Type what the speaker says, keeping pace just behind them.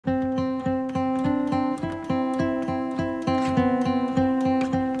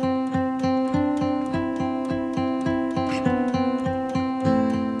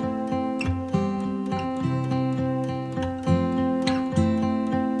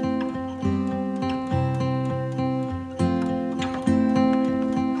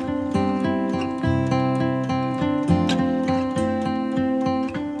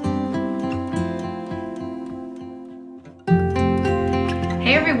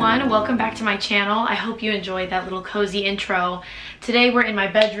everyone, welcome back to my channel. I hope you enjoyed that little cozy intro. Today we're in my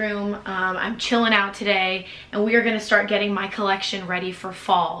bedroom. I'm chilling out today and we are going to start getting my collection ready for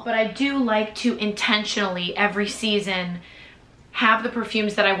fall. But I do like to intentionally every season have the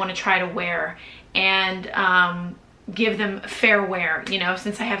perfumes that I want to try to wear and give them fair wear, you know,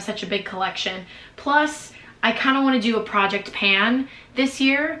 since I have such a big collection. Plus, I kind of want to do a project pan this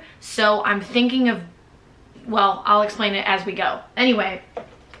year, so I'm thinking of, well, I'll explain it as we go. Anyway,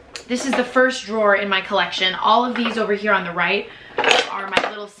 this is the first drawer in my collection. All of these over here on the right are my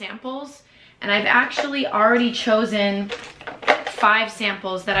little samples, and I've actually already chosen 5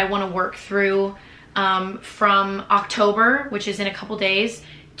 samples that I want to work through from October, which is in a couple days,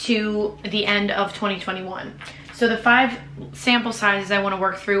 to the end of 2021. So the 5 sample sizes I want to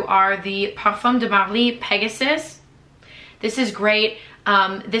work through are the Parfum de Marly Pegasus. This is great.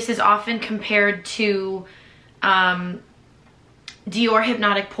 This is often compared to Dior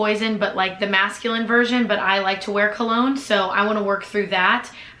Hypnotic Poison, but like the masculine version, but I like to wear cologne, so I want to work through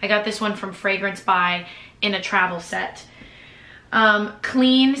that. I got this one from Fragrance By in a travel set.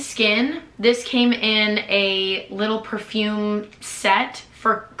 Clean Skin. This came in a little perfume set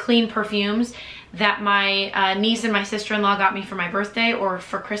for clean perfumes that my niece and my sister-in-law got me for my birthday or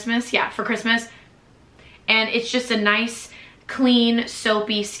for Christmas. Yeah, for Christmas. And it's just a nice, clean,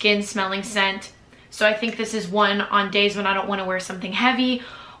 soapy, skin smelling scent. So I think this is one on days when I don't want to wear something heavy,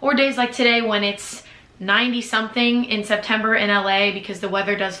 or days like today when it's 90 something in September in LA because the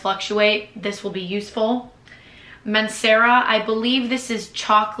weather does fluctuate. This will be useful. Mancera, I believe this is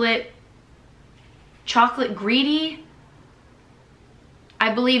chocolate greedy.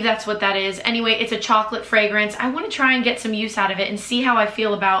 I believe that's what that is. Anyway, it's a chocolate fragrance. I want to try and get some use out of it and see how I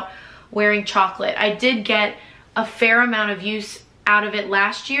feel about wearing chocolate. I did get a fair amount of use out of it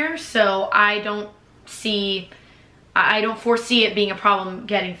last year, so I don't foresee it being a problem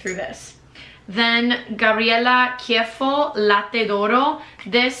getting through this. Then Gabriela Chieffo Latte d'Oro.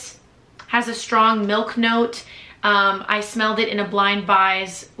 This has a strong milk note. I smelled it in a blind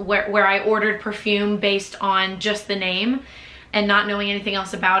buys where I ordered perfume based on just the name and not knowing anything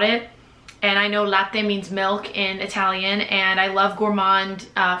else about it. And I know latte means milk in Italian, and I love gourmand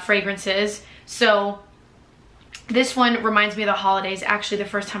fragrances. So this one reminds me of the holidays. Actually, the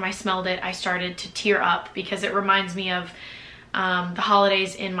first time I smelled it, I started to tear up because it reminds me of the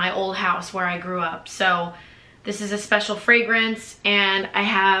holidays in my old house where I grew up. So this is a special fragrance, and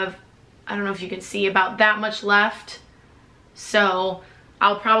I don't know if you can see, about that much left. So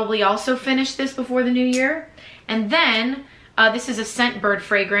I'll probably also finish this before the new year. And then this is a Scentbird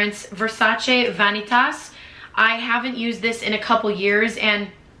fragrance, Versace Vanitas. I haven't used this in a couple years, and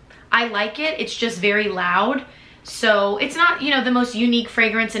I like it. It's just very loud. So it's not, you know, the most unique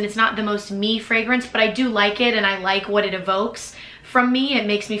fragrance, and it's not the most me fragrance, but I do like it, and I like what it evokes from me. It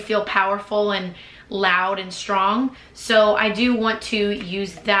makes me feel powerful and loud and strong. So I do want to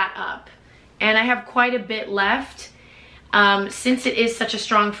use that up. And I have quite a bit left. Since it is such a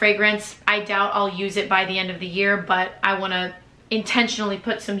strong fragrance, I doubt I'll use it by the end of the year, but I want to intentionally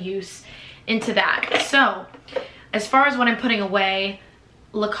put some use into that. So as far as what I'm putting away,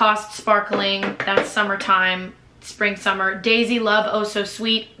 Lacoste Sparkling, that's summertime, spring, summer. Daisy Love Oh So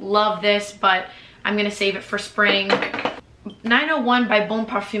Sweet, love this, but I'm gonna save it for spring. 901 by Bon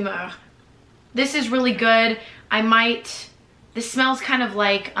Parfumeur. This is really good. This smells kind of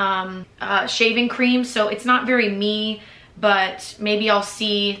like shaving cream, so it's not very me, but maybe I'll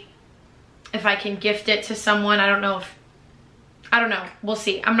see if I can gift it to someone. I don't know, we'll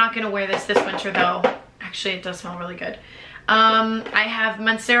see. I'm not gonna wear this winter though. Actually, it does smell really good. I have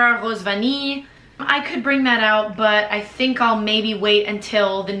Mancera Rose Vanille. I could bring that out, but I think I'll maybe wait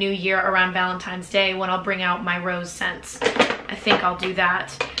until the new year around Valentine's Day when I'll bring out my rose scents. I think I'll do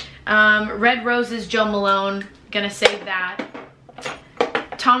that. Red Roses Joe Malone, gonna save that.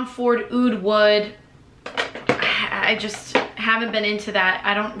 Tom Ford Oud Wood. I just haven't been into that.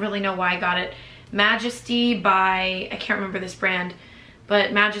 I don't really know why I got it. Majesty by, I can't remember this brand,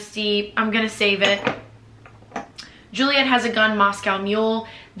 but Majesty, I'm gonna save it. Juliet Has a Gun Moscow Mule.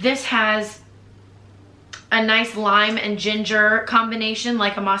 This has a nice lime and ginger combination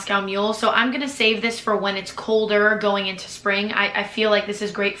like a Moscow Mule, so I'm gonna save this for when it's colder going into spring. I feel like this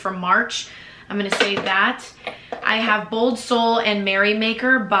is great for March. I'm gonna save that. I have Bold Soul and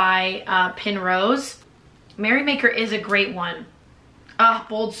Merrymaker by Penrose. Merrymaker is a great one.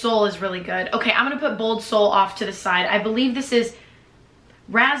 Bold Soul is really good. Okay, I'm gonna put Bold Soul off to the side. I believe this is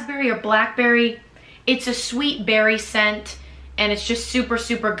raspberry or blackberry. It's a sweet berry scent, and it's just super,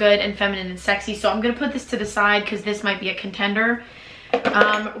 super good and feminine and sexy. So I'm gonna put this to the side because this might be a contender.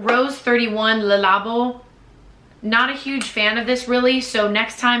 Rose 31 Le Labo. Not a huge fan of this really, so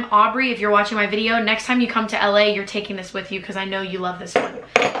next time, Aubrey, if you're watching my video, next time you come to LA, you're taking this with you because I know you love this one.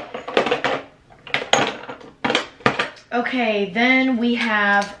 Okay, then we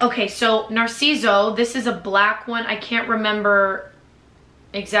have, okay, so Narciso, this is a black one. I can't remember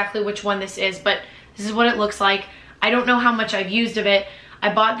exactly which one this is, but this is what it looks like. I don't know how much I've used of it.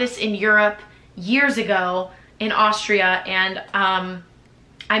 I bought this in Europe years ago in Austria, and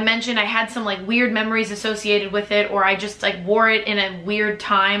I mentioned I had some like weird memories associated with it, or I just like wore it in a weird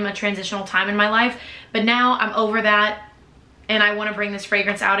time, a transitional time in my life. But now I'm over that and I want to bring this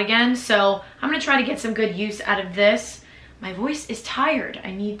fragrance out again. So I'm going to try to get some good use out of this. My voice is tired.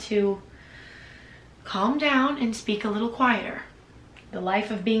 I need to calm down and speak a little quieter. The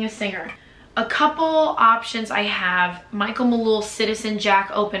life of being a singer. A couple options I have. Michael Malul Citizen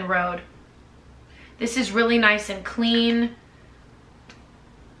Jack Open Road. This is really nice and clean,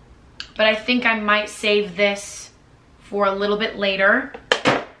 but I think I might save this for a little bit later.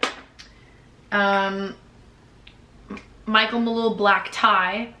 Michael Malul Black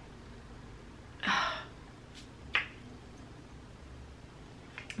Tie.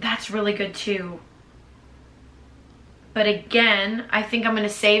 That's really good too. But again, I think I'm going to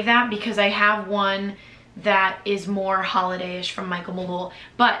save that because I have one that is more holiday-ish from Michael Malul.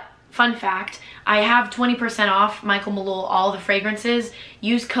 But fun fact, I have 20% off Michael Malul, all the fragrances.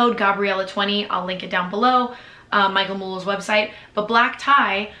 Use code Gabriella20. I'll link it down below, Michael Malul's website. But Black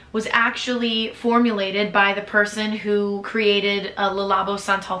Tie was actually formulated by the person who created Le Labo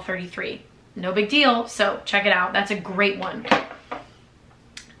Santal 33. No big deal, so check it out. That's a great one.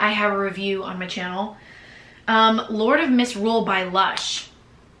 I have a review on my channel. Lord of Misrule by Lush.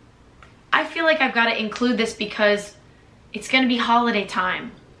 I feel like I've got to include this because it's going to be holiday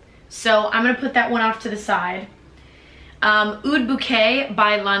time. So I'm going to put that one off to the side. Oud Bouquet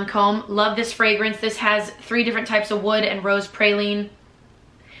by Lancôme. Love this fragrance. This has 3 different types of wood and rose praline.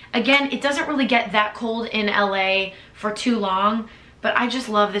 Again, it doesn't really get that cold in LA for too long, but I just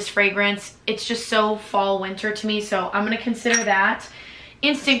love this fragrance. It's just so fall winter to me, so I'm going to consider that.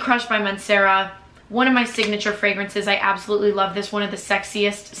 Instant Crush by Mancera. One of my signature fragrances. I absolutely love this. One of the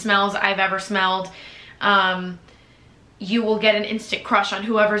sexiest smells I've ever smelled. You will get an instant crush on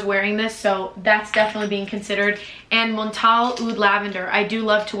whoever's wearing this, so that's definitely being considered. And Montal Oud Lavender. I do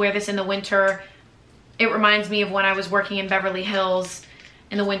love to wear this in the winter. It reminds me of when I was working in Beverly Hills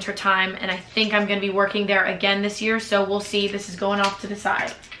in the winter time, and I think I'm going to be working there again this year, so we'll see. This is going off to the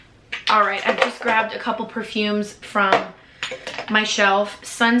side. All right, I've just grabbed a couple perfumes from my shelf.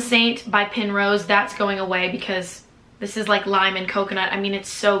 Sun Saint by Penrose. That's going away because this is like lime and coconut. I mean, it's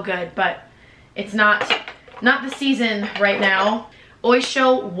so good, but it's not the season right now.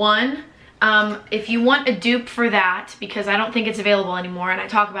 Oisho 1. If you want a dupe for that, because I don't think it's available anymore and I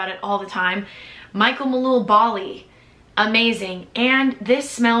talk about it all the time, Michael Malul Bali. Amazing. And this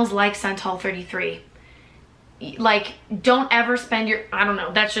smells like Santal 33. Like, don't ever spend your, I don't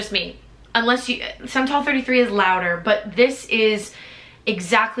know, that's just me. Unless you, Santal 33 is louder, but this is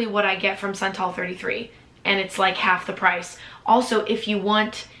exactly what I get from Santal 33, and it's like half the price. Also, if you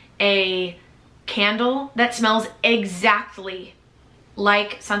want a candle that smells exactly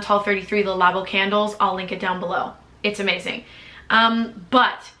like Santal 33, the Labo candles, I'll link it down below. It's amazing.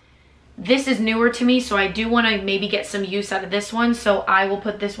 But this is newer to me, so I do want to maybe get some use out of this one, so I will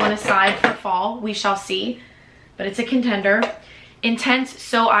put this one aside for fall. We shall see, but it's a contender. Intense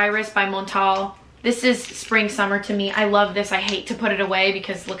So Iris by Montal. This is spring summer to me. I love this. I hate to put it away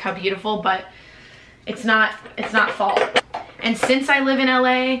because look how beautiful, but it's not fall. And since I live in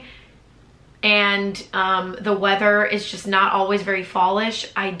LA and the weather is just not always very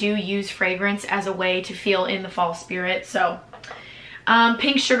fallish, I do use fragrance as a way to feel in the fall spirit. So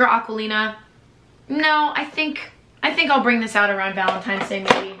Pink Sugar Aquilina. No, I think I'll bring this out around Valentine's Day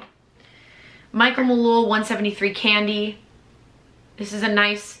maybe. Michael Malul 173 Candy. This is a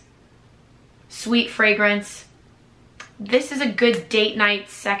nice, sweet fragrance. This is a good date night,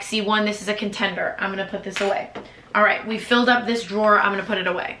 sexy one. This is a contender. I'm going to put this away. All right, we filled up this drawer. I'm going to put it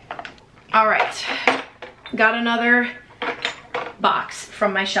away. All right, got another box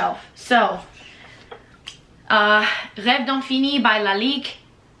from my shelf. So, Rêve d'Infini by Lalique.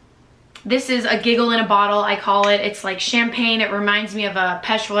 This is a giggle in a bottle, I call it. It's like champagne. It reminds me of a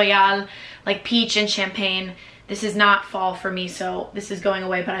Pêche Royale, like peach and champagne. This is not fall for me, so this is going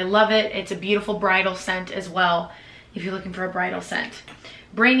away, but I love it. It's a beautiful bridal scent as well, if you're looking for a bridal scent.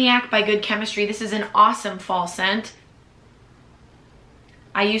 Brainiac by Good Chemistry. This is an awesome fall scent.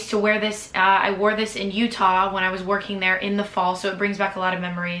 I used to wear this, I wore this in Utah when I was working there in the fall, so it brings back a lot of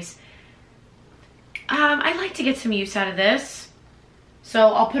memories. I'd like to get some use out of this,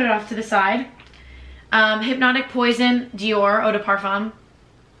 so I'll put it off to the side. Hypnotic Poison, Dior, Eau de Parfum.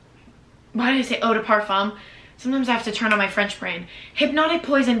 Why did I say Eau de Parfum? Sometimes I have to turn on my French brain. Hypnotic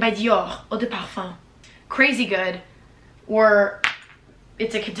Poison by Dior, Eau de Parfum. Crazy good, or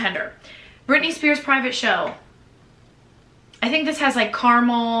it's a contender. Britney Spears Private Show. I think this has like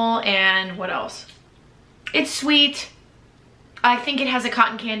caramel and what else? It's sweet. I think it has a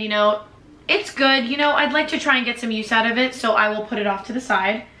cotton candy note. It's good. You know, I'd like to try and get some use out of it, so I will put it off to the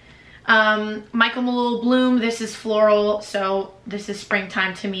side. Michael Malul Bloom. This is floral, so this is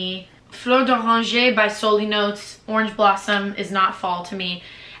springtime to me. Fleur d'Oranger by Soli Notes. Orange Blossom is not fall to me.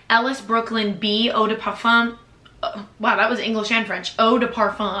 Ellis Brooklyn B, Eau de Parfum. Wow, that was English and French. Eau de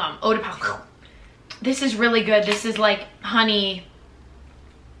Parfum. Eau de Parfum. This is really good. This is like honey.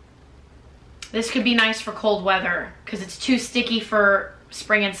 This could be nice for cold weather because it's too sticky for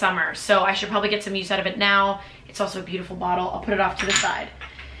spring and summer. So I should probably get some use out of it now. It's also a beautiful bottle. I'll put it off to the side.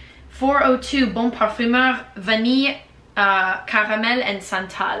 402 Bon Parfumeur Vanille, Caramel, and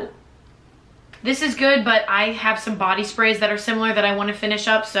Santal. This is good, but I have some body sprays that are similar that I want to finish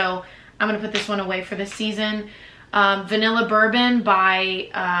up, so I'm going to put this one away for this season. Vanilla Bourbon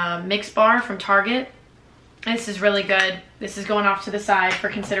by Mix Bar from Target. This is really good. This is going off to the side for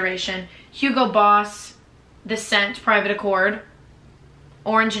consideration. Hugo Boss, The Scent, Private Accord.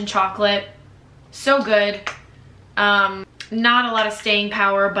 Orange and Chocolate. So good. Not a lot of staying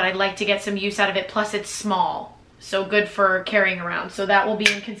power, but I'd like to get some use out of it. Plus it's small, so good for carrying around. So that will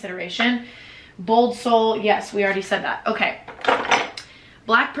be in consideration. Bold Soul, yes, we already said that. Okay.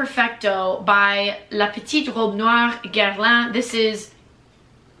 Black Perfecto by La Petite Robe Noire Guerlain. This is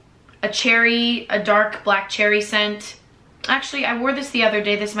a cherry, a dark black cherry scent. Actually, I wore this the other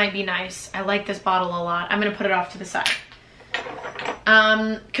day. This might be nice. I like this bottle a lot. I'm going to put it off to the side.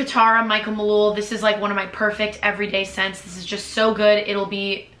 Katara, Michael Malul. This is like one of my perfect everyday scents. This is just so good.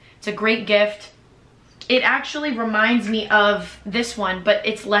 It's a great gift. It actually reminds me of this one, but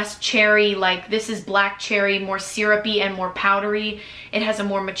it's less cherry. Like this is black cherry, more syrupy and more powdery. It has a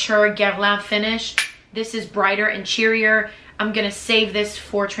more mature Guerlain finish. This is brighter and cheerier. I'm gonna save this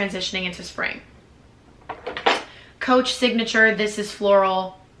for transitioning into spring. Coach Signature, this is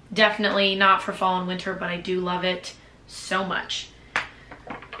floral. Definitely not for fall and winter, but I do love it so much.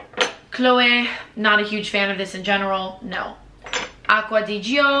 Chloe, not a huge fan of this in general, no. Acqua di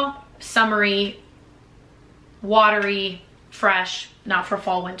Gio, summery, watery, fresh, not for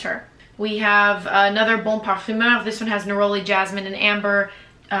fall, winter. We have another Bon Parfumeur. This one has neroli, jasmine, and amber.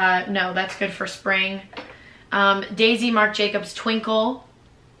 No, that's good for spring. Daisy, Marc Jacobs Twinkle.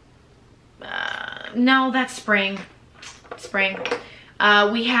 No, that's spring. Spring.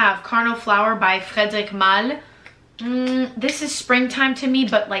 We have Carnal Flower by Frédéric Malle. This is springtime to me,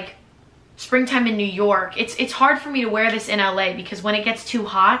 but like springtime in New York. It's hard for me to wear this in LA because when it gets too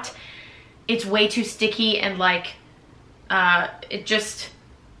hot, it's way too sticky and like it just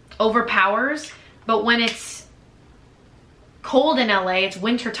overpowers. But when it's cold in LA, it's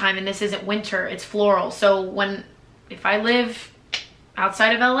winter time, and this isn't winter, it's floral. So if I live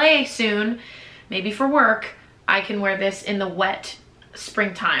outside of LA soon, maybe for work, I can wear this in the wet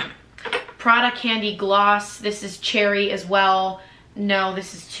springtime. Prada Candy Gloss. This is cherry as well. No,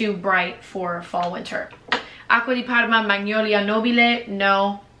 this is too bright for fall, winter. Acqua di Parma Magnolia Nobile.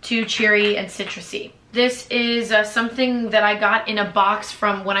 No, too cheery and citrusy. This is something that I got in a box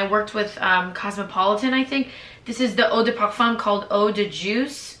from when I worked with Cosmopolitan, I think. This is the Eau de Parfum called Eau de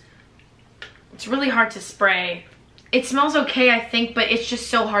Juice. It's really hard to spray. It smells okay, I think, but it's just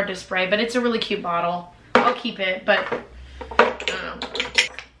so hard to spray. But it's a really cute bottle. I'll keep it, but I don't know.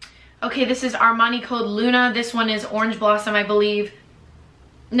 Okay, this is Armani Code Luna. This one is Orange Blossom, I believe.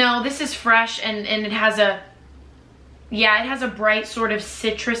 No, this is fresh, and it has a, yeah, it has a bright sort of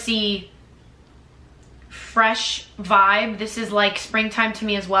citrusy, fresh vibe. This is like springtime to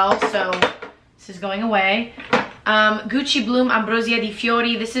me as well, so this is going away. Gucci Bloom Ambrosia di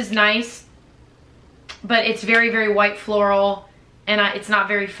Fiori. This is nice, but it's very, very white floral, and it's not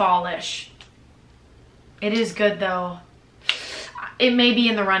very fallish. It is good though. It may be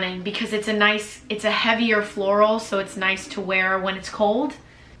in the running because it's a heavier floral, so it's nice to wear when it's cold.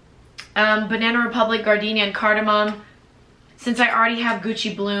 Banana Republic Gardenia and Cardamom. Since I already have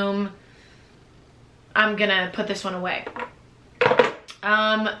Gucci Bloom, I'm gonna put this one away.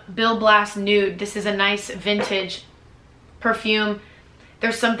 Bill Blass Nude. This is a nice vintage perfume.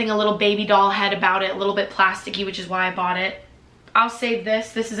 There's something a little baby doll head about it, a little bit plasticky, which is why I bought it. I'll save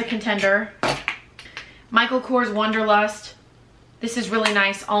this. This is a contender. Michael Kors Wanderlust. This is really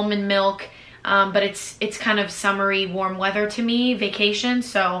nice, almond milk, but it's kind of summery, warm weather to me, vacation,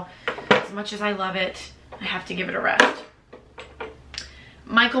 so as much as I love it, I have to give it a rest.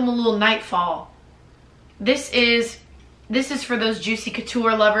 Michael Malul Nightfall. This is for those juicy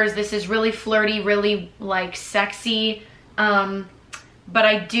couture lovers. This is really flirty, really like sexy. But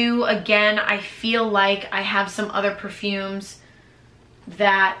I do, again, I feel like I have some other perfumes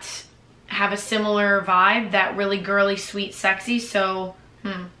that have a similar vibe, that really girly, sweet, sexy. So,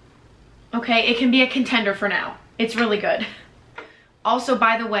 okay, it can be a contender for now. It's really good. Also,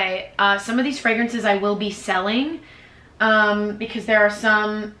 by the way, some of these fragrances I will be selling because there are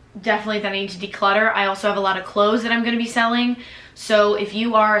some definitely that I need to declutter. I also have a lot of clothes that I'm going to be selling. So if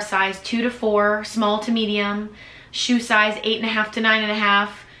you are a size 2 to 4, small to medium, shoe size 8.5 to 9.5,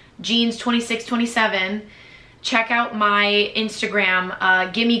 jeans 26, 27, check out my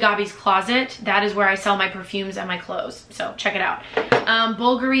Instagram, Gimme Gabi's Closet. That is where I sell my perfumes and my clothes. So check it out.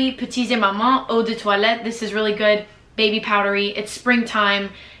 Bulgari Petits et Maman Eau de Toilette. This is really good. Baby powdery. It's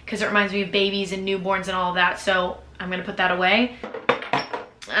springtime because it reminds me of babies and newborns and all of that. So I'm going to put that away.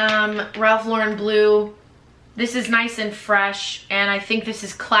 Ralph Lauren Blue. This is nice and fresh, and I think this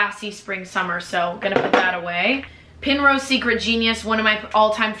is classy spring summer, so I'm gonna put that away. Penrose Secret Genius, one of my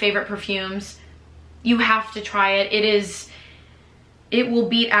all-time favorite perfumes. You have to try it. It will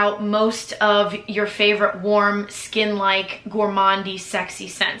beat out most of your favorite warm, skin-like, gourmandy, sexy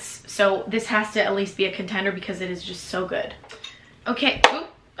scents. So this has to at least be a contender because it is just so good. Okay,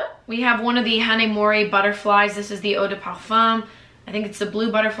 we have one of the Hanemori butterflies. This is the Eau de Parfum. I think it's the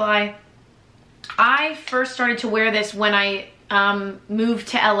blue butterfly. I first started to wear this when I moved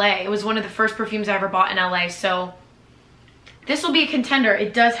to LA. It was one of the first perfumes I ever bought in LA, so this will be a contender.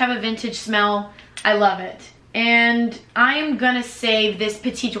 It does have a vintage smell. I love it. And I'm gonna save this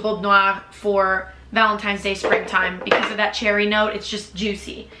Petite Robe Noire for Valentine's Day springtime because of that cherry note. It's just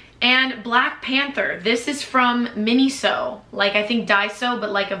juicy. And Black Panther. This is from Miniso. Like, I think Daiso,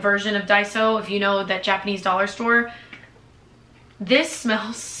 but like a version of Daiso, if you know that Japanese dollar store. This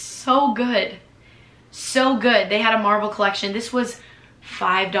smells so good. So good. They had a Marvel collection. This was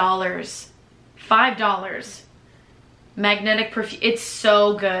 $5. $5. Magnetic perfume. It's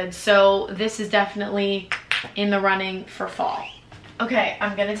so good. So this is definitely in the running for fall. Okay,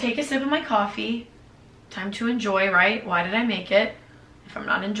 I'm gonna take a sip of my coffee. Time to enjoy, right? Why did I make it if I'm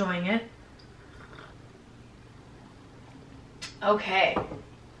not enjoying it? Okay,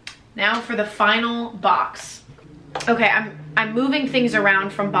 now for the final box. Okay, I'm moving things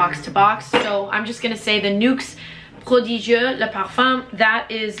around from box to box, so I'm just gonna say the Nuxe Prodigieux Le Parfum, that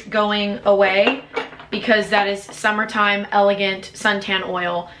is going away because that is summertime elegant suntan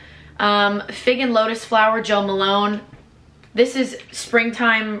oil. Fig and Lotus Flower Jo Malone. This is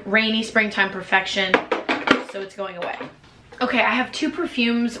springtime, rainy springtime perfection, so it's going away. Okay, I have two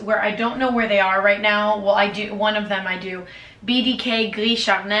perfumes where I don't know where they are right now. Well, I do, one of them I do. BDK Gris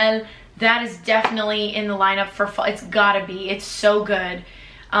Charnel. That is definitely in the lineup for fall. It's gotta be. It's so good.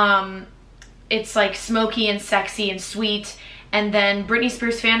 It's like smoky and sexy and sweet. And then Britney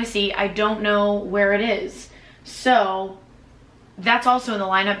Spears Fantasy, I don't know where it is. So that's also in the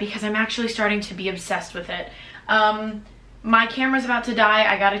lineup because I'm actually starting to be obsessed with it. My camera's about to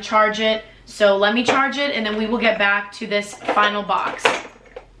die. I gotta charge it. So let me charge it and then we will get back to this final box.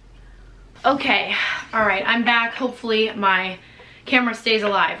 Okay, all right, I'm back. Hopefully my camera stays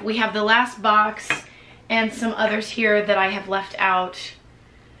alive. We have the last box and some others here that I have left out.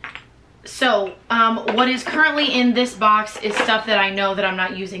 So what is currently in this box is stuff that I know that I'm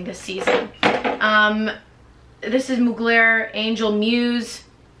not using this season. This is Mugler Angel Muse.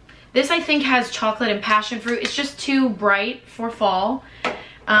 This I think has chocolate and passion fruit. It's just too bright for fall.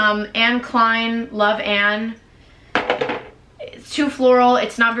 Anne Klein, Love Anne. It's too floral.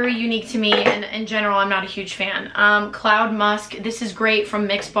 It's not very unique to me, and in general I'm not a huge fan. Cloud Musk. This is great from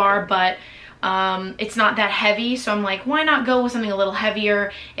Mix Bar, but it's not that heavy, so I'm like, why not go with something a little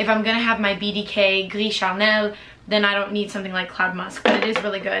heavier? If I'm gonna have my BDK Gris Charnel, then I don't need something like Cloud Musk, but it is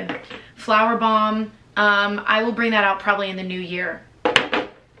really good. Flower Bomb. I will bring that out probably in the new year.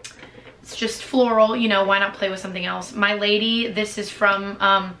 It's just floral, you know, why not play with something else? My Lady, this is from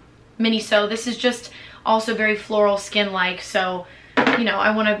Miniso. This is just also very floral skin-like, so, you know,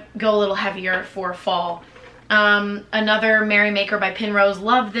 I want to go a little heavier for fall. Another Merry Maker by Penrose.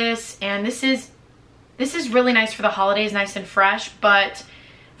 Love this, and this is really nice for the holidays, nice and fresh, but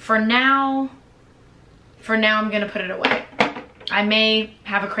for now I'm going to put it away. I may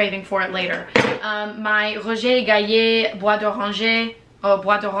have a craving for it later. My Roger Gaillet Bois d'Orange,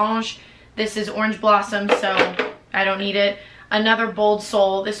 Bois d'Orange. This is Orange Blossom, so I don't need it. Another Bold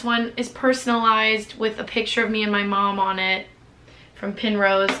Soul. This one is personalized with a picture of me and my mom on it from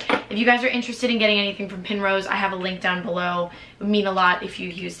Penrose. If you guys are interested in getting anything from Penrose, I have a link down below. It would mean a lot if you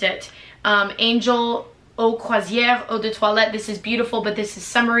used it. Angel Eau Croisière Eau de Toilette. This is beautiful, but this is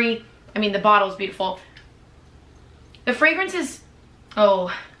summery. I mean, the bottle is beautiful. The fragrance is,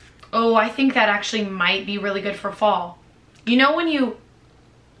 oh, I think that actually might be really good for fall. You know when you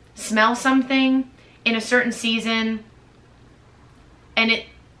smell something in a certain season and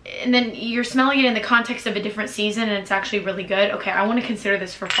then you're smelling it in the context of a different season and it's actually really good? Okay, I want to consider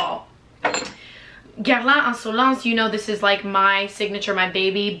this for fall. Guerlain Insolence, you know this is like my signature, my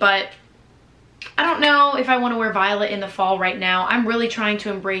baby, but I don't know if I want to wear Violet in the fall right now. I'm really trying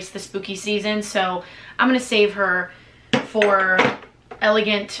to embrace the spooky season, so I'm going to save her for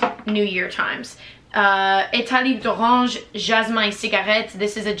elegant New Year times. Étalif d'Orange, Jasmin et Cigarette.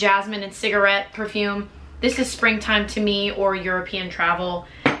 This is a jasmine and cigarette perfume. This is springtime to me or European travel.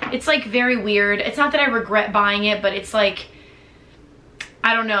 It's like very weird. It's not that I regret buying it, but it's like,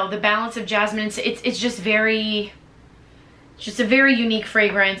 I don't know, the balance of jasmine and it's just a very unique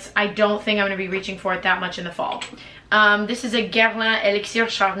fragrance. I don't think I'm going to be reaching for it that much in the fall. This is a Guerlain Elixir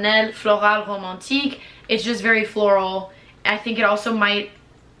Charnel Floral Romantique. It's just very floral. I think it also might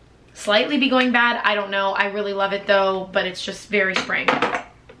slightly be going bad. I don't know. I really love it though, but it's just very spring.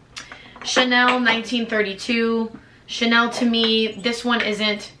 Chanel 1932. Chanel to me, this one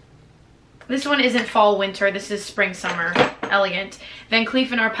isn't fall winter. This is spring summer. Elegant. Van Cleef &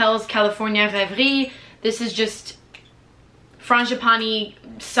 Arpels California Rêverie. This is just frangipani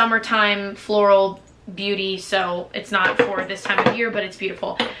summertime floral beauty, so it's not for this time of year, but it's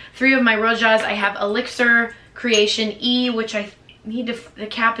beautiful. Three of my Rojas, I have Elixir Creation E, which I need to, the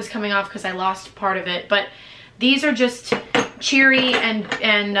cap is coming off because I lost part of it, but these are just cheery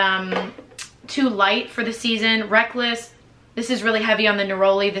and too light for the season. Reckless, this is really heavy on the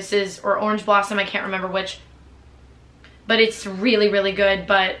neroli. This is, or Orange Blossom, I can't remember which, but it's really, really good,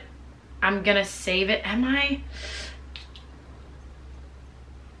 but I'm gonna save it. Am I?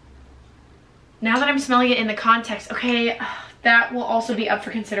 Now that I'm smelling it in the context, okay, that will also be up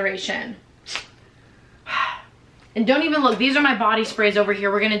for consideration. And don't even look, these are my body sprays over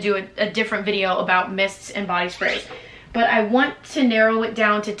here. We're gonna do a different video about mists and body sprays. But I want to narrow it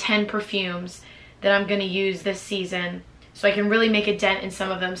down to 10 perfumes that I'm gonna use this season so I can really make a dent in some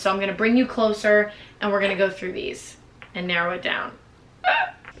of them. So I'm gonna bring you closer and we're gonna go through these and narrow it down.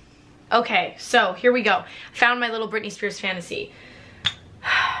 Okay, so here we go. I found my little Britney Spears fantasy.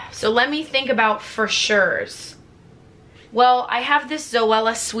 So let me think about for sure's. Well, I have this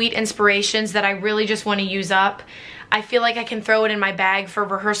Zoella Sweet Inspirations that I really just want to use up. I feel like I can throw it in my bag for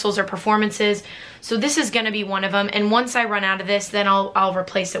rehearsals or performances. So this is going to be one of them. And once I run out of this, then I'll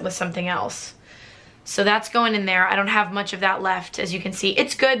replace it with something else. So that's going in there. I don't have much of that left, as you can see.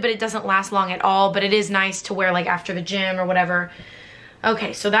 It's good, but it doesn't last long at all. But it is nice to wear like after the gym or whatever.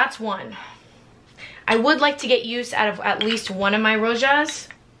 Okay, so that's one. I would like to get use out of at least one of my Rojas.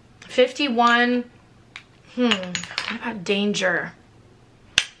 51. What about Danger?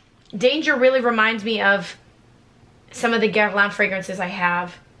 Danger really reminds me of some of the Guerlain fragrances I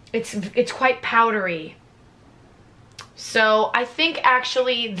have. It's quite powdery. So I think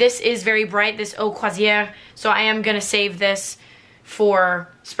actually this is very bright, this Eau Croisière. So I am gonna save this for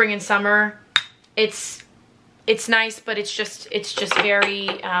spring and summer. It's nice, but it's just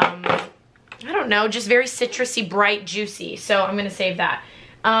very I don't know, just very citrusy, bright, juicy. So I'm gonna save that.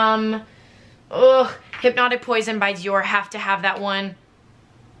 Hypnotic Poison by Dior, have to have that one.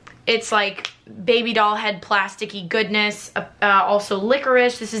 It's like baby doll head plasticky goodness. Also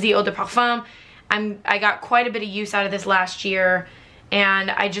Licorice, this is the Eau de Parfum. I got quite a bit of use out of this last year and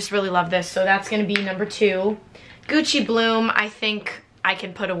I just really love this. So that's gonna be number 2. Gucci Bloom, I think I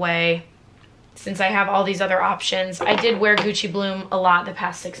can put away since I have all these other options. I did wear Gucci Bloom a lot the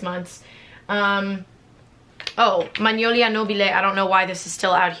past 6 months. Oh, Magnolia Nobile, I don't know why this is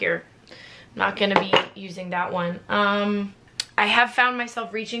still out here. Not gonna be using that one. I have found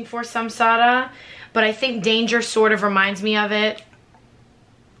myself reaching for Samsara, but I think Danger sort of reminds me of it.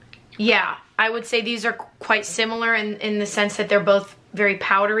 Yeah, I would say these are quite similar in the sense that they're both very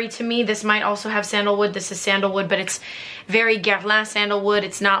powdery to me. This might also have sandalwood. This is sandalwood, but it's very Guerlain sandalwood.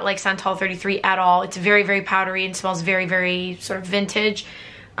 It's not like Santal 33 at all. It's very, very powdery and smells very, very sort of vintage.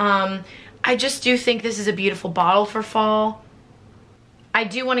 I just do think this is a beautiful bottle for fall. I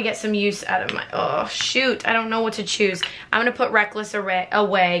do want to get some use out of my, oh shoot, I don't know what to choose. I'm going to put Reckless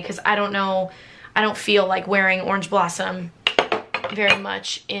away because I don't know, I don't feel like wearing Orange Blossom very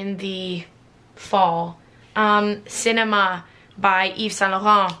much in the fall. Cinema by Yves Saint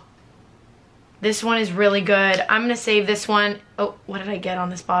Laurent. This one is really good. I'm going to save this one. Oh, what did I get on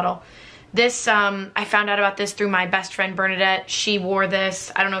this bottle? This, I found out about this through my best friend Bernadette. She wore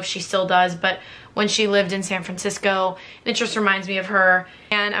this. I don't know if she still does, but when she lived in San Francisco, it just reminds me of her.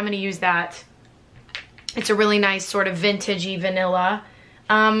 And I'm going to use that. It's a really nice sort of vintagey vanilla.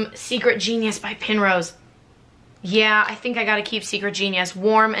 Secret Genius by Penrose. Yeah, I think I gotta keep Secret Genius.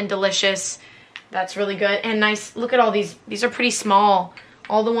 Warm and delicious. That's really good. And nice. Look at all these. These are pretty small.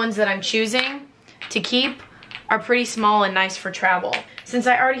 All the ones that I'm choosing to keep are pretty small and nice for travel. Since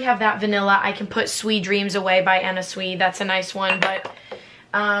I already have that vanilla, I can put Sweet Dreams Away by Anna Sui. That's a nice one. But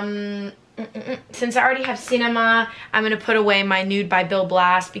since I already have Cinema, I'm going to put away my Nude by Bill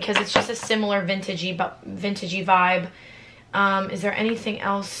Blass because it's just a similar vintagey vibe. Is there anything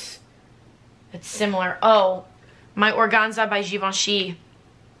else that's similar? Oh, my Organza by Givenchy.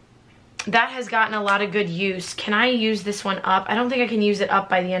 That has gotten a lot of good use. Can I use this one up? I don't think I can use it up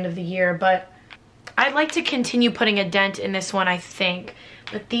by the end of the year, but I'd like to continue putting a dent in this one, I think.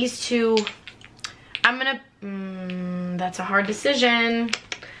 But these two, I'm gonna, that's a hard decision.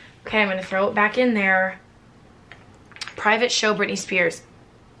 Okay, I'm gonna throw it back in there. Private Show, Britney Spears.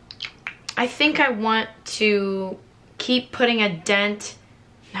 I think I want to keep putting a dent.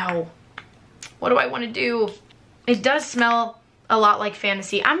 No. What do I want to do? It does smell a lot like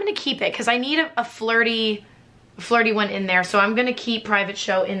Fantasy. I'm gonna keep it because I need a flirty one in there. So I'm gonna keep Private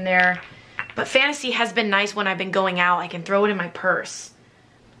Show in there. But Fantasy has been nice when I've been going out. I can throw it in my purse.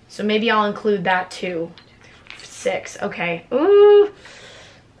 So maybe I'll include that too. 6, okay. Ooh.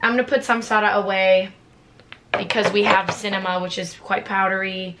 I'm gonna put Samsara away because we have Cinema, which is quite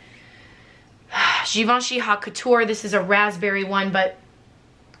powdery. Givenchy Haute Couture, this is a raspberry one, but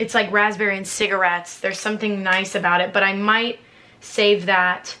it's like raspberry and cigarettes. There's something nice about it, but I might save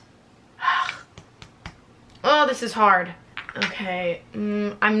that. Oh, this is hard. Okay,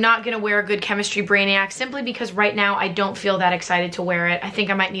 I'm not gonna wear a Good Chemistry Brainiac simply because right now I don't feel that excited to wear it. I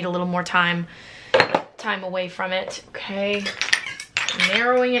think I might need a little more time away from it. Okay,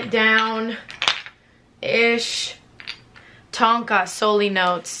 narrowing it down ish. Tonka Soli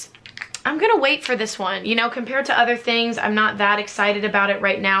Notes. I'm gonna wait for this one. You know, compared to other things, I'm not that excited about it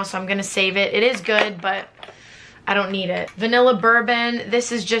right now, so I'm gonna save it. It is good, but I don't need it. Vanilla Bourbon.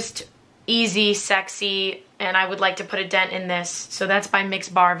 This is just easy, sexy, and I would like to put a dent in this. So that's by Mix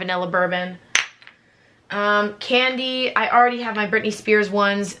Bar, Vanilla Bourbon. Candy, I already have my Britney Spears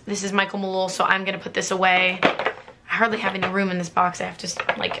ones. This is Michael Malul, so I'm gonna put this away. I hardly have any room in this box. I have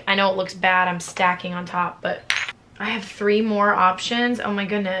to, like, I know it looks bad, I'm stacking on top, but I have 3 more options. Oh my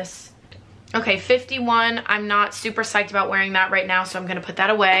goodness. Okay, 51, I'm not super psyched about wearing that right now, so I'm gonna put that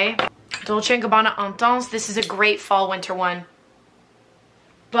away. Dolce & Gabbana Intense, this is a great fall winter one.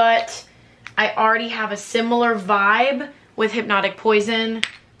 But I already have a similar vibe with Hypnotic Poison,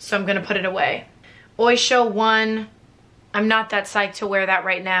 so I'm gonna put it away. Oysho 1, I'm not that psyched to wear that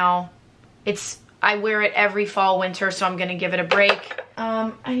right now. I wear it every fall winter, so I'm gonna give it a break.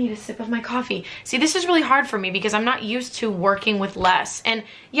 I need a sip of my coffee. See, this is really hard for me because I'm not used to working with less. And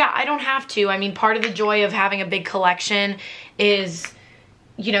yeah, I don't have to. I mean, part of the joy of having a big collection is,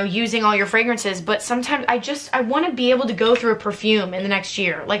 you know, using all your fragrances, but sometimes I want to be able to go through a perfume in the next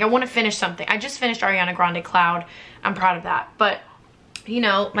year. Like, I want to finish something. I just finished Ariana Grande Cloud. I'm proud of that. But, you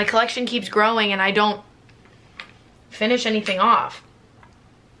know, my collection keeps growing and I don't finish anything off.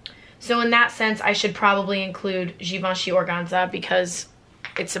 So in that sense, I should probably include Givenchy Organza because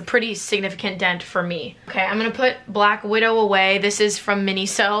it's a pretty significant dent for me. Okay, I'm gonna put Black Widow away. This is from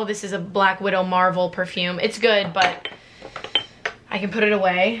Miniso. This is a Black Widow Marvel perfume. It's good, but I can put it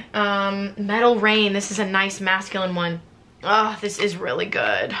away. Metal Rain, this is a nice masculine one. Oh, this is really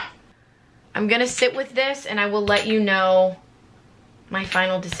good. I'm gonna sit with this and I will let you know my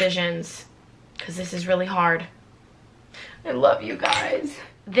final decisions because this is really hard. I love you guys.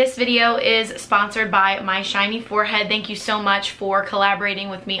 This video is sponsored by My Shiny Forehead. Thank you so much for collaborating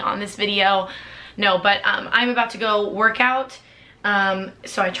with me on this video. No, but I'm about to go work out.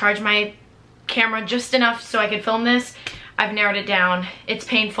 So I charged my camera just enough so I could film this. I've narrowed it down. It's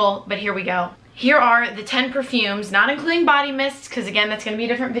painful, but here we go. Here are the 10 perfumes, not including body mists, because again, that's gonna be a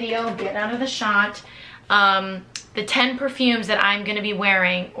different video. Get out of the shot. The 10 perfumes that I'm gonna be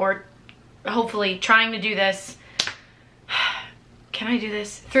wearing, or hopefully trying to do this. Can I do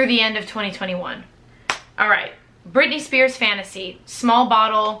this? Through the end of 2021. All right, Britney Spears Fantasy, small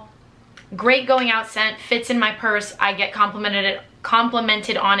bottle, great going out scent, fits in my purse. I get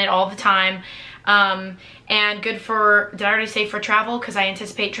complimented on it all the time. And good for, did I already say for travel? Because I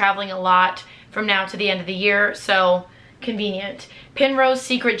anticipate traveling a lot from now to the end of the year, so convenient. Penrose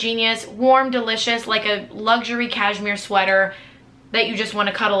Secret Genius, warm, delicious, like a luxury cashmere sweater that you just want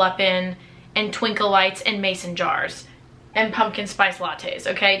to cuddle up in, and twinkle lights and mason jars. And pumpkin spice lattes,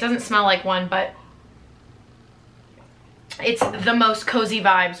 okay? It doesn't smell like one, but it's the most cozy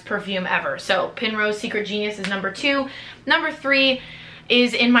vibes perfume ever. So Penrose Secret Genius is number 2. Number 3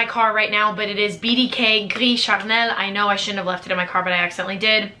 is in my car right now, but it is BDK Gris Charnel. I know I shouldn't have left it in my car, but I accidentally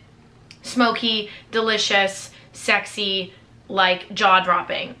did. Smoky, delicious, sexy, like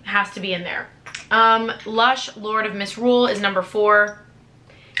jaw-dropping. Has to be in there. Lush Lord of Misrule is number 4.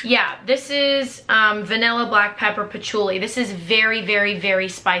 Yeah, this is vanilla, black pepper, patchouli. This is very, very, very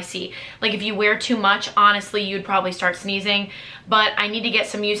spicy. Like if you wear too much, honestly, you'd probably start sneezing. But I need to get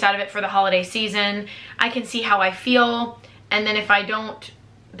some use out of it for the holiday season. I can see how I feel. And then if I don't,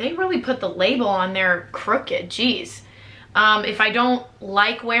 they really put the label on there crooked, geez. If I don't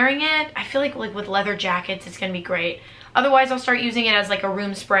like wearing it, I feel like with leather jackets, it's gonna be great. Otherwise, I'll start using it as like a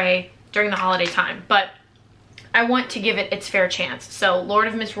room spray during the holiday time. But I want to give it its fair chance. So Lord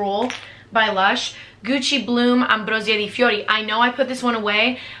of Misrule by Lush. Gucci Bloom Ambrosia di Fiori. I know I put this one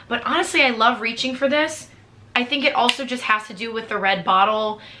away, but honestly, I love reaching for this. I think it also just has to do with the red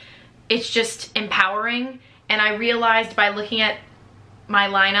bottle. It's just empowering. And I realized by looking at my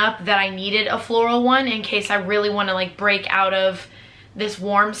lineup that I needed a floral one in case I really want to like break out of this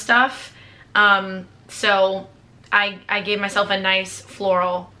warm stuff. So I gave myself a nice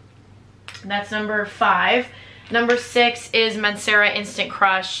floral. That's number 5. Number 6 is Mancera Instant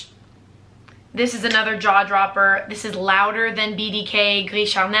Crush. This is another jaw dropper. This is louder than BDK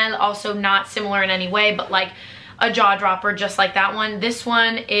Gris Charnel, also not similar in any way, but like a jaw dropper just like that one. This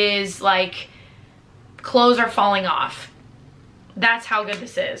one is like clothes are falling off. That's how good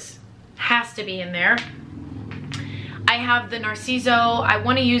this is. Has to be in there. I have the Narciso. I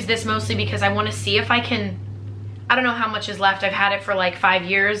want to use this mostly because I want to see if I can, I don't know how much is left. I've had it for like 5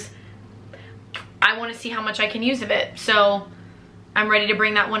 years. I want to see how much I can use of it. So I'm ready to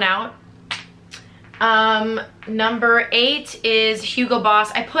bring that one out. Number 8 is Hugo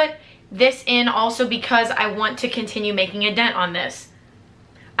Boss. I put this in also because I want to continue making a dent on this.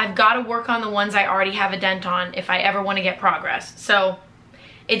 I've got to work on the ones I already have a dent on if I ever want to get progress. So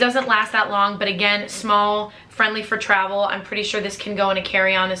it doesn't last that long, but again, small, friendly for travel. I'm pretty sure this can go in a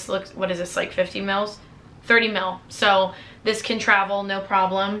carry-on. This looks, what is this, like 50 mils? 30 mil. So this can travel, no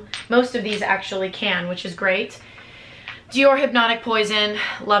problem. Most of these actually can, which is great. Dior Hypnotic Poison,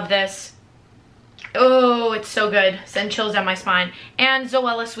 love this. Oh, it's so good. Send chills down my spine. And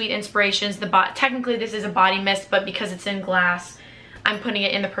Zoella Sweet Inspirations. Technically this is a body mist, but because it's in glass, I'm putting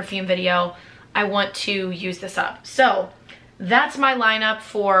it in the perfume video. I want to use this up. So that's my lineup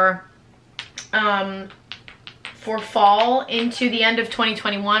for fall into the end of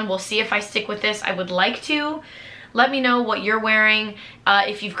 2021. We'll see if I stick with this. I would like to. Let me know what you're wearing.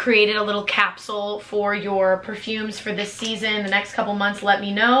 If you've created a little capsule for your perfumes for this season, the next couple months, let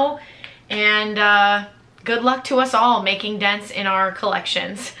me know. And good luck to us all making dents in our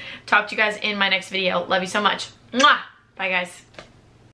collections. Talk to you guys in my next video. Love you so much. Mwah! Bye, guys.